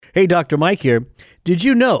Hey, Dr. Mike here. Did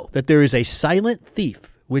you know that there is a silent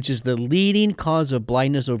thief, which is the leading cause of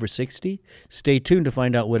blindness over 60? Stay tuned to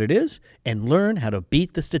find out what it is and learn how to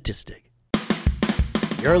beat the statistic.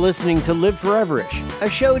 You're listening to Live Foreverish, a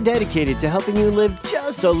show dedicated to helping you live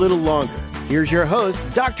just a little longer. Here's your hosts,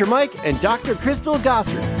 Dr. Mike and Dr. Crystal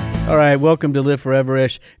Gossard. All right, welcome to Live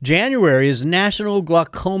Foreverish. January is National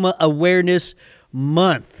Glaucoma Awareness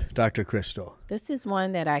Month, Dr. Crystal. This is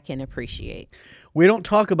one that I can appreciate. We don't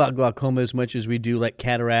talk about glaucoma as much as we do like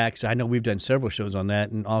cataracts. I know we've done several shows on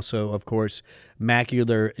that, and also, of course,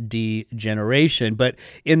 macular degeneration. But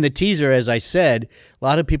in the teaser, as I said, a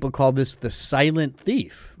lot of people call this the silent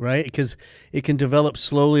thief, right? Because it can develop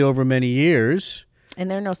slowly over many years.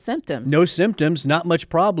 And there are no symptoms. No symptoms, not much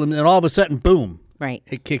problem, and all of a sudden, boom. Right.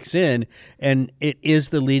 It kicks in, and it is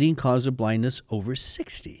the leading cause of blindness over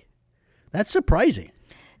 60. That's surprising.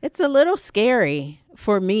 It's a little scary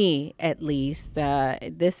for me, at least.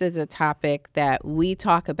 This is a topic that we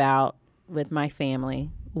talk about with my family.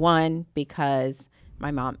 One, because my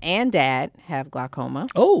mom and dad have glaucoma.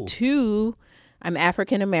 Oh. Two, I'm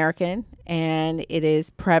African American, and it is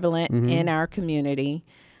prevalent in our community.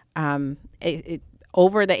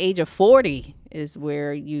 Over the age of 40 is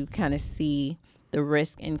where you kind of see the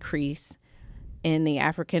risk increase in the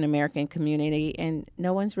African American community, and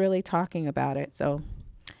no one's really talking about it. So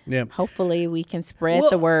yeah, hopefully we can spread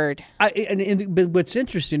the word. But what's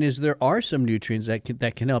interesting is there are some nutrients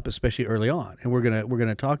that can help, especially early on, and we're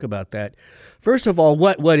gonna talk about that. First of all,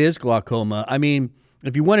 what is glaucoma? I mean,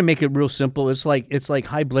 if you want to make it real simple, it's like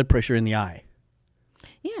high blood pressure in the eye.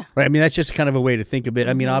 Yeah. Right. I mean, that's just kind of a way to think of it.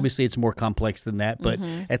 I mean, obviously it's more complex than that, but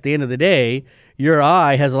at the end of the day, your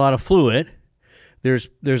eye has a lot of fluid. There's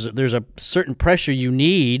a certain pressure you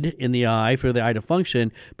need in the eye for the eye to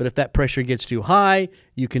function, but if that pressure gets too high,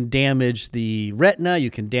 you can damage the retina,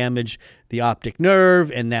 you can damage the optic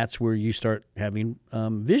nerve, and that's where you start having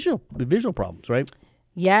visual problems, right?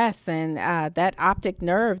 Yes, and that optic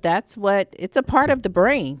nerve, it's a part of the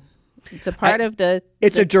brain. It's a part of the.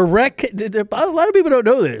 It's a direct. A lot of people don't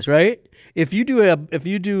know this, right? If you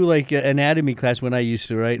do like an anatomy class when I used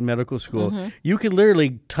to, right, in medical school, you could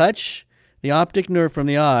literally touch the optic nerve from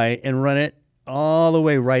the eye and run it all the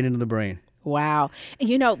way right into the brain. Wow.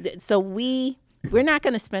 So we're not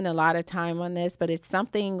going to spend a lot of time on this, but it's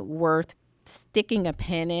something worth sticking a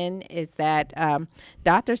pin in, is that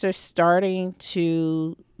doctors are starting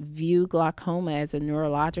to view glaucoma as a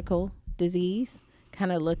neurological disease,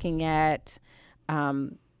 kind of looking at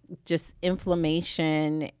just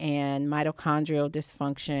inflammation and mitochondrial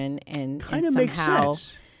dysfunction and somehow makes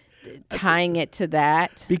sense. Tying it to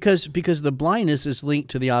that. Because the blindness is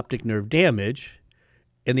linked to the optic nerve damage,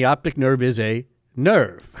 and the optic nerve is a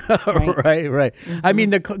nerve, right. I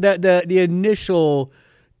mean, the initial,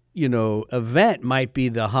 event might be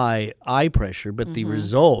the high eye pressure, but the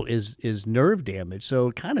result is nerve damage. So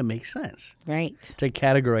it kind of makes sense, right, to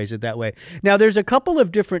categorize it that way. Now, there's a couple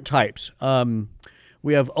of different types.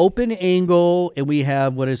 We have open angle, and we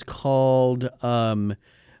have what is called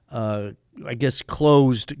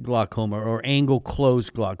closed glaucoma or angle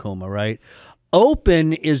closed glaucoma, right?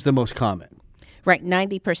 Open is the most common. Right,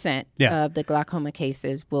 90% of the glaucoma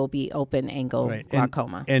cases will be open angle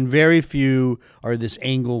glaucoma. And very few are this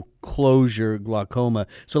angle closure glaucoma.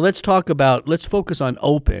 So let's focus on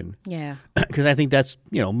open. Yeah. Because I think that's,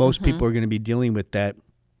 most people are going to be dealing with that.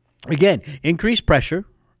 Again, increased pressure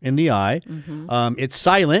in the eye. It's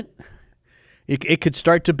silent. It could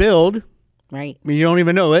start to build. Right. I mean, you don't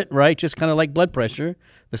even know it, right? Just kind of like blood pressure,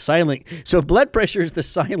 the silent. So blood pressure is the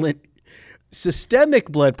silent.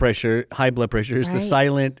 Systemic blood pressure, high blood pressure is the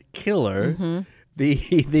silent killer.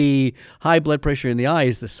 The high blood pressure in the eye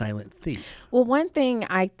is the silent thief. Well, one thing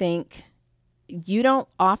I think you don't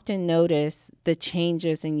often notice the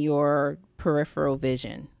changes in your peripheral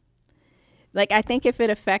vision. Like, I think if it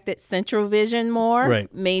affected central vision more,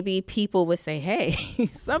 maybe people would say, hey,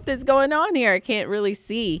 something's going on here. I can't really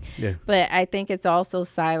see. Yeah. But I think it's also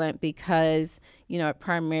silent because, it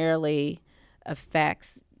primarily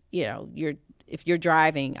affects, if you're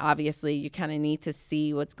driving, obviously you kind of need to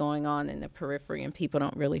see what's going on in the periphery, and people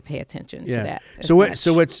don't really pay attention to that. So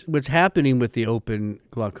what's happening with the open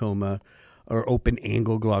glaucoma or open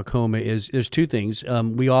angle glaucoma is there's two things.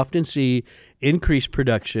 We often see increased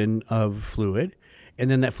production of fluid,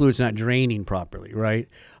 and then that fluid's not draining properly, right?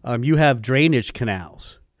 You have drainage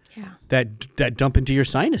canals that dump into your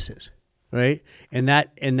sinuses, right? And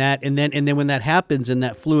then when that happens and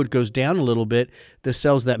that fluid goes down a little bit, the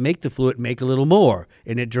cells that make the fluid make a little more,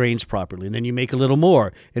 and it drains properly. And then you make a little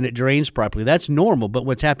more, and it drains properly. That's normal. But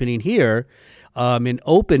what's happening here in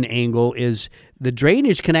open angle is the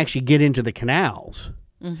drainage can actually get into the canals,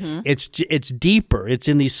 It's deeper. It's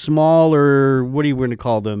in these smaller, what are you going to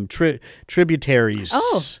call them? Tributaries.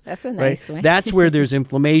 Oh, that's a nice one. That's where there's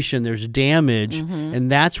inflammation, there's damage,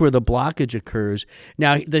 and that's where the blockage occurs.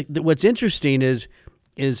 Now, what's interesting is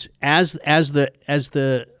as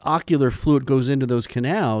the ocular fluid goes into those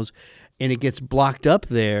canals and it gets blocked up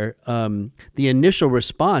there, the initial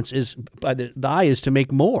response is by the eye is to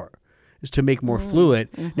make more fluid.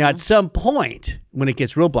 Now, at some point, when it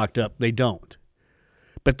gets real blocked up, they don't.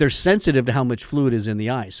 But they're sensitive to how much fluid is in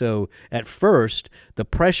the eye. So at first, the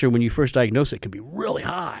pressure when you first diagnose it can be really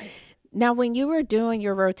high. Now, when you were doing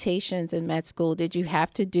your rotations in med school, did you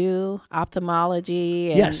have to do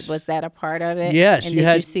ophthalmology? And yes. Was that a part of it? Yes. And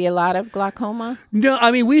did you see a lot of glaucoma? No,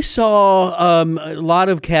 I mean, we saw a lot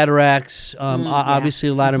of cataracts, obviously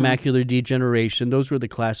a lot of macular degeneration. Those were the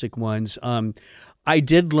classic ones. I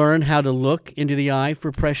did learn how to look into the eye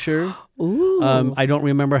for pressure. Ooh. I don't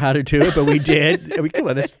remember how to do it, but we did. Come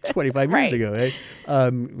on, that's 25 years ago, right?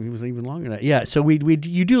 It was even longer than that. Yeah, so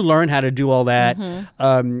you do learn how to do all that.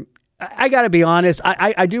 I got to be honest.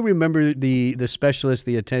 I do remember the specialist,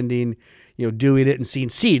 the attending, doing it and seeing.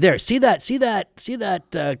 See that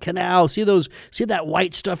canal. See that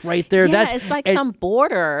white stuff right there. Yeah, it's like some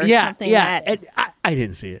border or something. Yeah, and I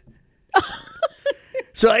didn't see it.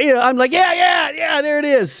 So, I'm like, yeah, there it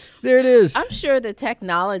is. I'm sure the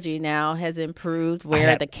technology now has improved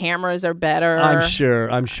where the cameras are better.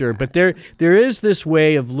 I'm sure. But there is this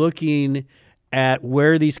way of looking at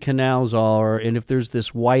where these canals are, and if there's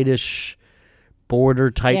this whitish border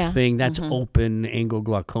type thing, that's open angle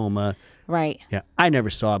glaucoma. Right. Yeah, I never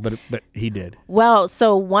saw it, but he did. Well,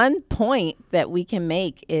 so one point that we can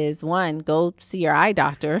make is, go see your eye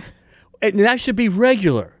doctor. And that should be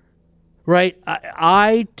regular. Right?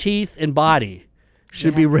 Eye, teeth, and body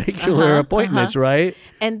should be regular appointments, right?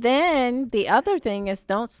 And then the other thing is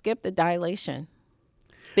don't skip the dilation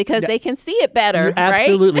because they can see it better,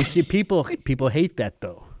 absolutely. Right? See, people hate that,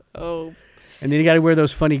 though. Oh. And then you got to wear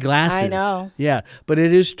those funny glasses. I know. Yeah, but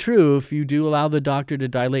it is true. If you do allow the doctor to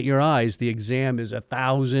dilate your eyes, the exam is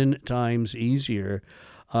 1,000 times easier.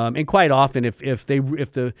 And quite often, if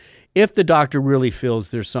the doctor really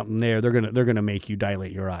feels there's something there, they're gonna make you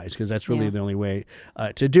dilate your eyes because that's really the only way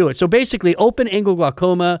to do it. So basically, open angle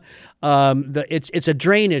glaucoma, it's a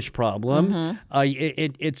drainage problem.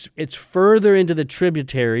 It's further into the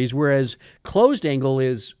tributaries, whereas closed angle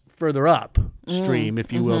is further upstream,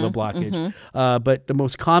 if you will, the blockage. But the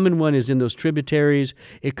most common one is in those tributaries.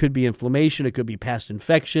 It could be inflammation. It could be past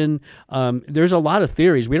infection. There's a lot of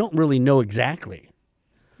theories. We don't really know exactly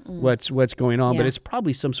what's going on, but it's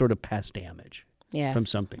probably some sort of past damage from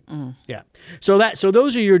something. Yeah. So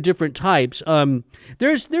those are your different types.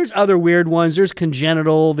 There's other weird ones. There's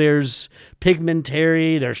congenital, there's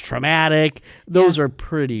pigmentary, there's traumatic. Those are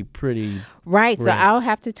pretty right. rare. So I'll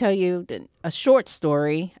have to tell you a short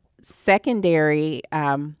story. Secondary,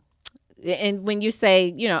 and when you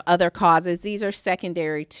say, other causes, these are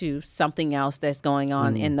secondary to something else that's going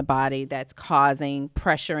on in the body that's causing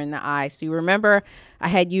pressure in the eye. So you remember I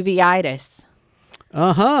had uveitis.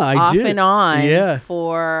 I did. Off and on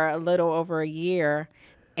for a little over a year.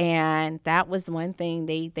 And that was one thing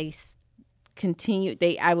they continued.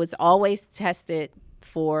 I was always tested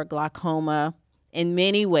for glaucoma in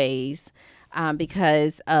many ways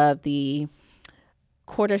because of the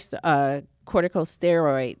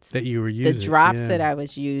corticosteroids that you were using, the drops that I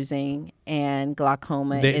was using, and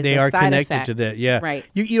glaucoma is they a are side connected effect. to that. Yeah, right.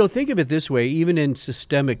 You think of it this way: even in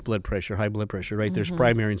systemic blood pressure, high blood pressure, right? There's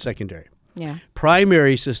primary and secondary. Yeah.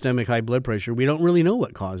 Primary systemic high blood pressure, we don't really know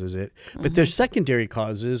what causes it, but there's secondary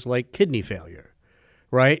causes like kidney failure.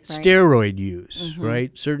 Right? Steroid use,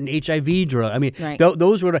 right? Certain HIV drugs. I mean,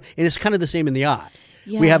 those were, and it's kind of the same in the eye.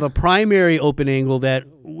 Yeah. We have a primary open angle that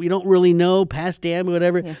we don't really know, past damage,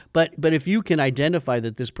 whatever. Yeah. But if you can identify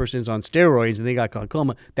that this person's on steroids and they got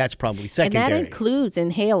glaucoma, that's probably secondary. And that includes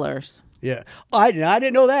inhalers. Yeah. I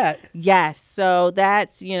didn't know that. Yes. So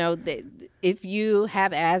that's, if you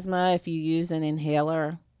have asthma, if you use an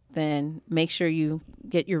inhaler, then make sure you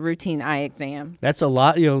get your routine eye exam. That's a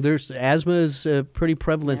lot. There's asthma is a pretty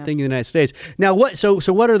prevalent thing in the United States. Now, what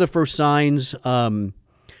are the first signs?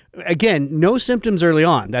 Again, no symptoms early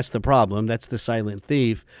on. That's the problem. That's the silent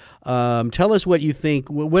thief. Tell us what you think.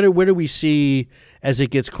 Where do we see as it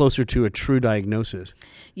gets closer to a true diagnosis?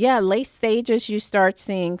 Yeah, late stages, you start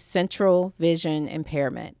seeing central vision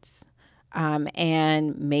impairments.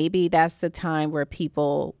 And maybe that's the time where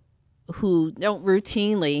people who don't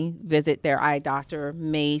routinely visit their eye doctor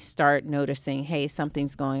may start noticing, hey,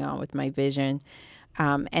 something's going on with my vision.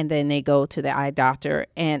 And then they go to the eye doctor.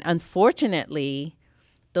 And unfortunately,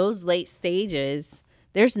 those late stages,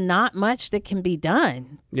 there's not much that can be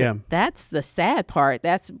done. Yeah. That's the sad part.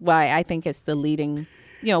 That's why I think it's the leading,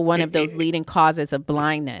 one of those leading causes of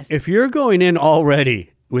blindness. If you're going in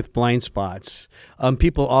already with blind spots,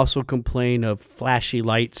 people also complain of flashy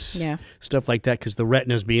lights, stuff like that, because the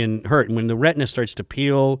retina's being hurt. And when the retina starts to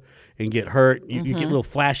peel and get hurt, you get little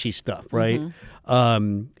flashy stuff, right?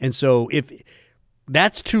 And so if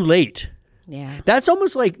that's too late. Yeah. That's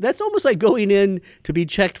almost like going in to be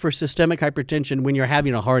checked for systemic hypertension when you're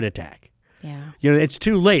having a heart attack. Yeah. It's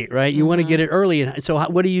too late, right? You want to get it early. And so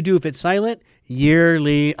what do you do if it's silent?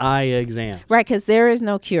 Yearly eye exams. Right, because there is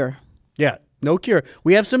no cure. Yeah, no cure.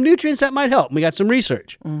 We have some nutrients that might help. We got some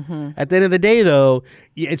research. At the end of the day, though,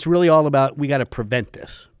 it's really all about we got to prevent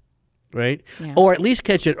this. Right? Yeah. Or at least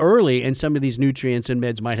catch it early, and some of these nutrients and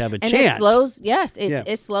meds might have a chance.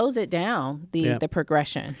 It slows it down, the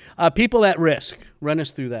progression. People at risk. Run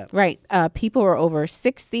us through that. Right. People who are over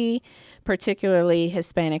 60, particularly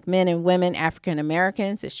Hispanic men and women, African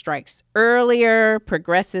Americans. It strikes earlier,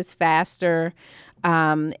 progresses faster,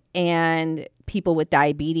 and people with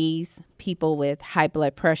diabetes, people with high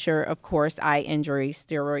blood pressure, of course, eye injury,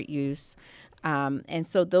 steroid use. And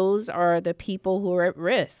so those are the people who are at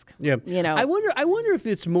risk. Yeah. I wonder if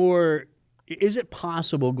it's more, is it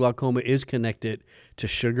possible glaucoma is connected to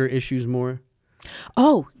sugar issues more?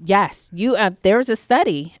 Oh, yes. There's a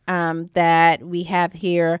study that we have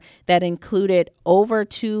here that included over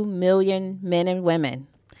 2 million men and women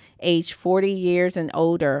aged 40 years and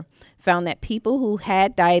older, found that people who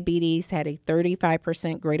had diabetes had a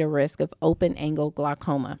 35% greater risk of open-angle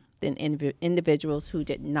glaucoma than individuals who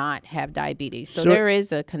did not have diabetes. So there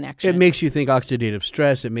is a connection. It makes you think oxidative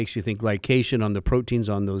stress. It makes you think glycation on the proteins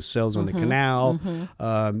on those cells on the canal.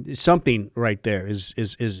 Something right there is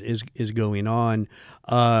going on.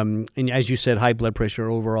 And as you said, high blood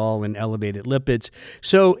pressure overall and elevated lipids.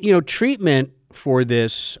 So, treatment for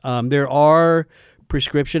this, there are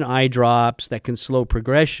prescription eye drops that can slow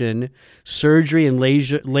progression. Surgery and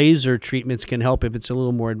laser treatments can help if it's a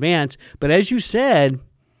little more advanced. But as you said,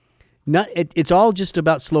 it's all just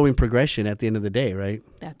about slowing progression at the end of the day, right?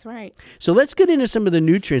 That's right. So let's get into some of the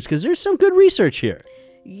nutrients because there's some good research here.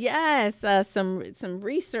 Yes, some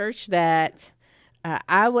research that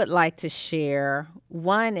I would like to share.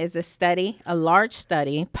 One is a large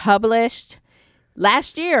study published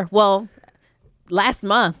last year. Well, last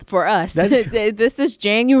month for us. This is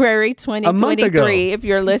January 2023, if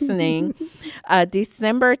you're listening.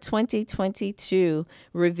 December 2022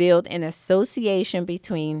 revealed an association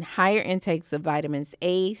between higher intakes of vitamins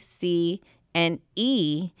A, C, and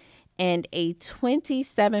E and a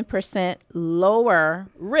 27% lower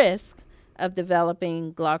risk of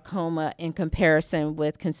developing glaucoma in comparison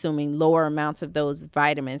with consuming lower amounts of those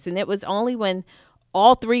vitamins. And it was only when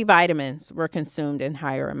all 3 vitamins were consumed in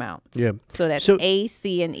higher amounts. Yeah. So that's A,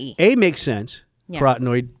 C, and E. A makes sense. Yeah.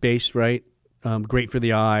 Carotenoid-based, right? Great for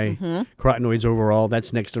the eye. Carotenoids overall.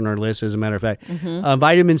 That's next on our list, as a matter of fact.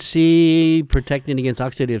 Vitamin C, protecting against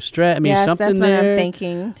oxidative stress. Yes, something that's there. What I'm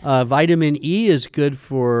thinking. Vitamin E is good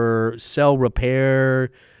for cell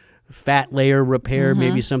repair, fat layer repair,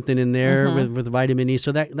 maybe something in there with vitamin E.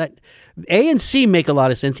 So that A and C make a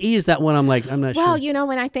lot of sense. E is that one I'm not sure. Well,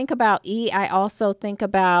 when I think about E, I also think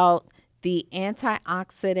about the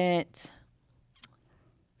antioxidant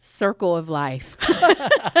circle of life.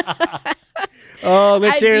 Oh,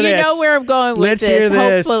 let's hear this. You know where I'm going with let's hear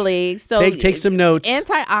this. Hopefully. So take some notes.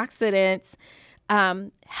 Antioxidants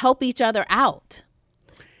help each other out.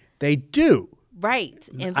 They do. Right.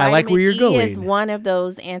 And I like where you're vitamin E going. is one of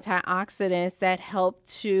those antioxidants that help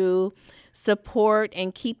to support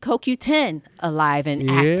and keep CoQ10 alive and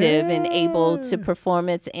active and able to perform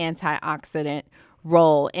its antioxidant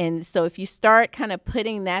role. And so if you start kind of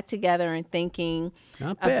putting that together and thinking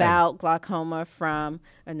about glaucoma from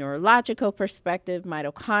a neurological perspective,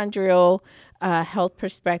 mitochondrial health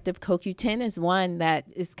perspective, CoQ10 is one that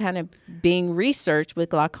is kind of being researched with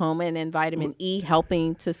glaucoma, and then vitamin E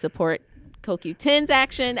helping to support CoQ10's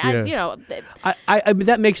action. Yeah. I mean,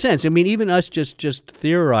 that makes sense. I mean, even us just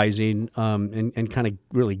theorizing and kind of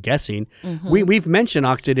really guessing, we've mentioned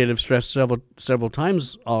oxidative stress several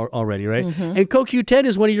times already, right? And CoQ10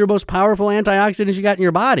 is one of your most powerful antioxidants you got in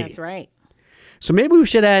your body. That's right. So maybe we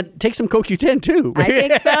should take some CoQ10 too. I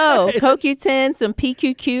think so. CoQ10, some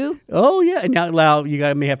PQQ. Oh yeah. And now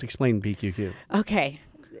you may have to explain PQQ. Okay.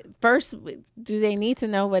 First, do they need to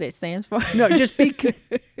know what it stands for? No, just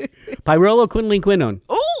pyrroloquinoline.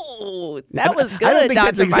 Oh, that was good. I don't think Dr.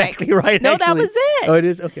 that's exactly Mike. right. No, actually. that was it. Oh, it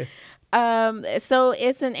is? Okay. So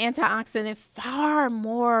it's an antioxidant, far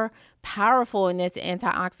more powerful in its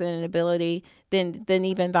antioxidant ability than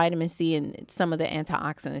even vitamin C and some of the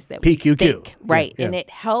antioxidants that we PQQ. think, right? Yeah. And it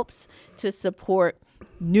helps to support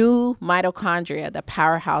new mitochondria, the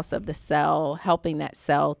powerhouse of the cell, helping that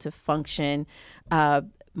cell to function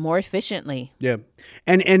more efficiently. Yeah.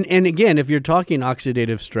 And again, if you're talking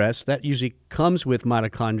oxidative stress, that usually comes with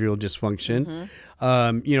mitochondrial dysfunction.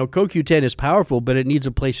 CoQ10 is powerful, but it needs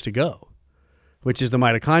a place to go, which is the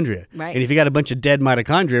mitochondria. Right. And if you got a bunch of dead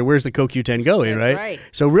mitochondria, where's the CoQ10 going, That's right? right.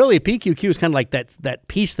 So really, PQQ is kind of like that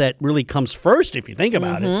piece that really comes first, if you think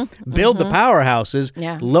about it. Build the powerhouses,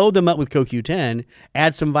 load them up with CoQ10,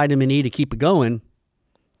 add some vitamin E to keep it going.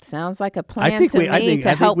 Sounds like a plan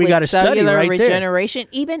to help we got with a study cellular right regeneration.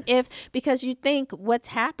 Even because you think what's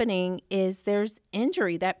happening is there's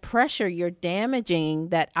injury, that pressure, you're damaging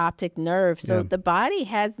that optic nerve. So the body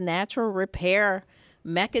has natural repair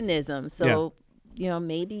mechanisms. So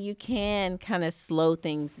maybe you can kind of slow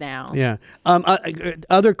things down. Yeah.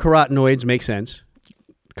 Other carotenoids make sense.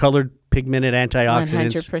 Colored pigmented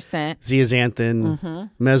antioxidants. 100%. Zeaxanthin,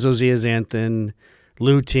 mesozeaxanthin,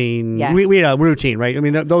 lutein. Yes. We lutein, right? I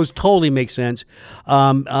mean, those totally make sense.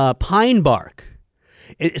 Pine bark.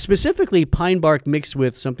 Specifically, pine bark mixed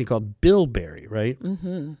with something called bilberry, right?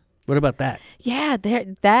 Mm-hmm. What about that? Yeah,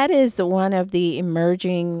 that is one of the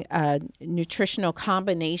emerging nutritional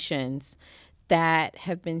combinations that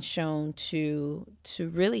have been shown to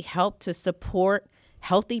really help to support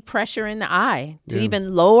healthy pressure in the eye, to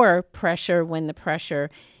even lower pressure when the pressure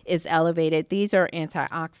is elevated. These are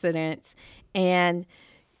antioxidants. And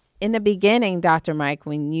in the beginning, Dr. Mike,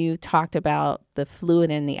 when you talked about the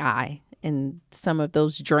fluid in the eye and some of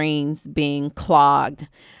those drains being clogged,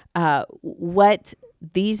 what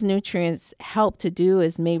these nutrients help to do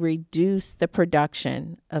is may reduce the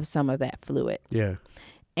production of some of that fluid. Yeah.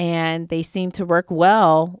 And they seem to work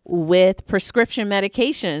well with prescription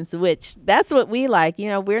medications, which that's what we like.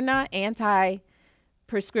 We're not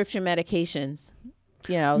anti-prescription medications.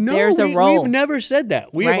 There's a role. We've never said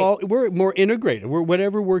that. We're more integrated. We're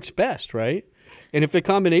whatever works best, right? And if the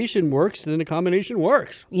combination works, then the combination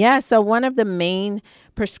works. Yeah. So one of the main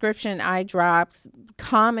prescription eye drops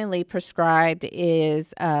commonly prescribed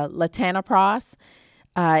is latanoprost.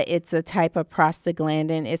 It's a type of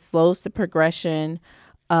prostaglandin. It slows the progression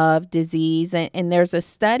of disease. And there's a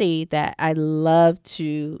study that I love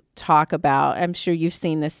to talk about. I'm sure you've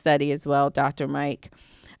seen this study as well, Dr. Mike,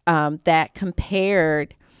 that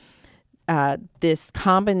compared this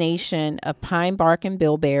combination of pine bark and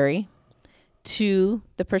bilberry to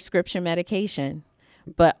the prescription medication.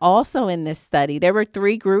 But also in this study, there were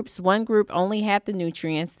 3 groups. One group only had the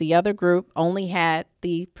nutrients. The other group only had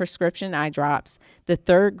the prescription eye drops. The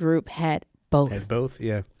third group had both. Had both,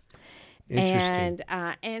 yeah. Interesting.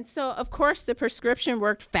 And so, of course, the prescription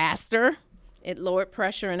worked faster. It lowered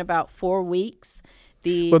pressure in about 4 weeks.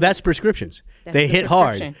 Well, that's prescriptions. They hit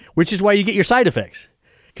hard, which is why you get your side effects.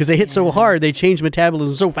 Because they hit so hard, they change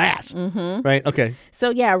metabolism so fast. Mm-hmm. Right? Okay.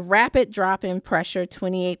 So, rapid drop in pressure,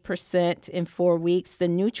 28% in 4 weeks. The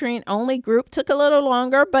nutrient-only group took a little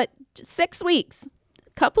longer, but 6 weeks.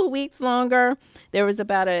 A couple weeks longer. There was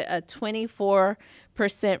about a 24%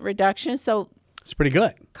 reduction. So it's pretty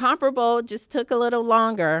good. Comparable, just took a little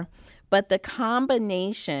longer. But the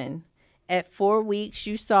combination at 4 weeks,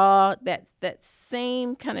 you saw that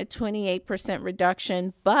same kind of 28%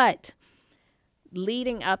 reduction, but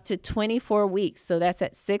leading up to 24 weeks, so that's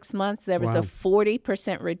at 6 months, there was a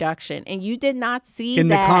 40% reduction. And you did not see in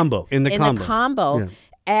that the combo. In the combo. Yeah.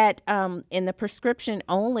 At in the prescription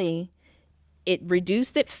only, it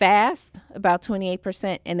reduced it fast, about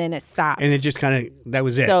 28%, and then it stopped. And it just kind of, that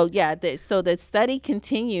was it. So, so the study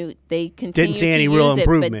continued. They continued didn't see to any use real it,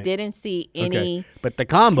 improvement. but didn't see any. Okay. But the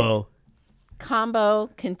combo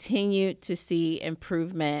continued to see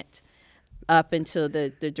improvement up until the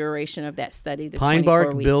duration of that study, the pine 24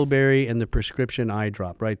 bark, weeks. bilberry, and the prescription eye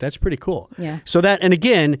drop, right? That's pretty cool. Yeah. So that, and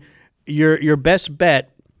again, your best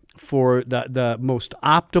bet for the most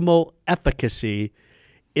optimal efficacy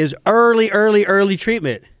is early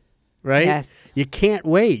treatment, right? Yes. You can't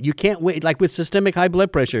wait. Like with systemic high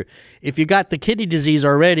blood pressure, if you got the kidney disease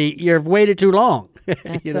already, you've waited too long.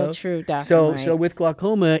 That's so true, Dr. So, Mike. so with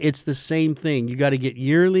glaucoma, it's the same thing. You got to get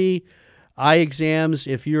yearly eye exams.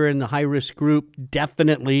 If you're in the high risk group,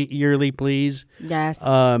 definitely yearly, please. Yes.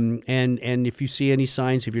 And if you see any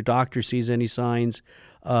signs, if your doctor sees any signs,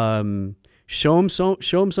 show them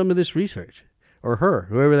some of this research, or her,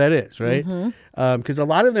 whoever that is, right? Because a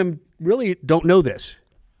lot of them really don't know this.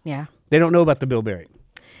 Yeah. They don't know about the bilberry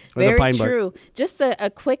or Very the pine bark. true. Just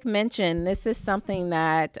a quick mention. This is something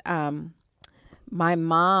that my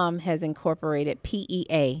mom has incorporated,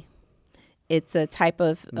 PEA, It's a type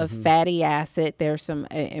of fatty acid. There's some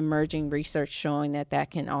emerging research showing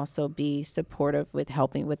that can also be supportive with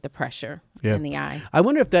helping with the pressure in the eye. I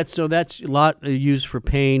wonder if that's a lot used for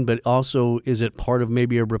pain, but also is it part of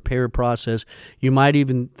maybe a repair process? You might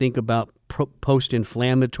even think about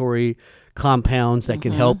post-inflammatory compounds that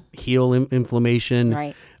can help heal inflammation.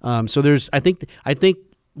 Right. So there's, I think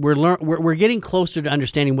we're getting closer to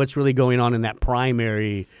understanding what's really going on in that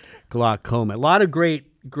primary glaucoma. A lot of great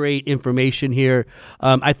information here.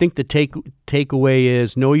 I think the takeaway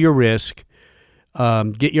is know your risk.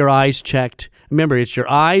 Get your eyes checked. Remember, it's your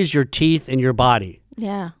eyes, your teeth, and your body.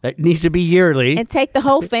 Yeah. That needs to be yearly. And take the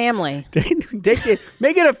whole family.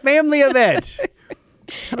 Make it a family event.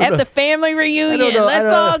 At the family reunion, let's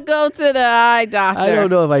all go to the eye doctor. I don't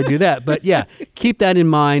know if I do that, but yeah, keep that in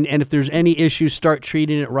mind. And if there's any issues, start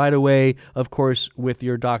treating it right away, of course, with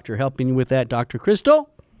your doctor helping you with that. Dr. Crystal?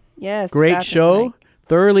 Yes. Great definitely. show.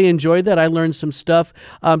 Thoroughly enjoyed that. I learned some stuff.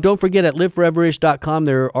 Don't forget at liveforeverish.com,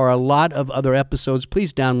 there are a lot of other episodes.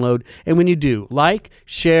 Please download. And when you do, like,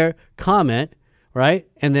 share, comment, right?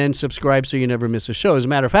 And then subscribe so you never miss a show. As a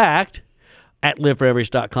matter of fact, at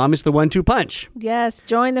liveforeverish.com, it's the 1-2 punch. Yes,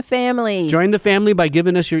 join the family. Join the family by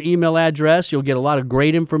giving us your email address. You'll get a lot of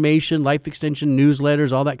great information, life extension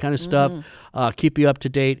newsletters, all that kind of stuff. Keep you up to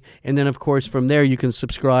date. And then, of course, from there, you can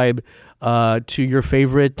subscribe to your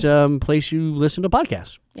favorite place you listen to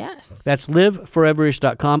podcasts. Yes. That's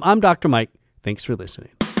liveforeverish.com. I'm Dr. Mike. Thanks for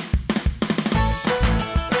listening.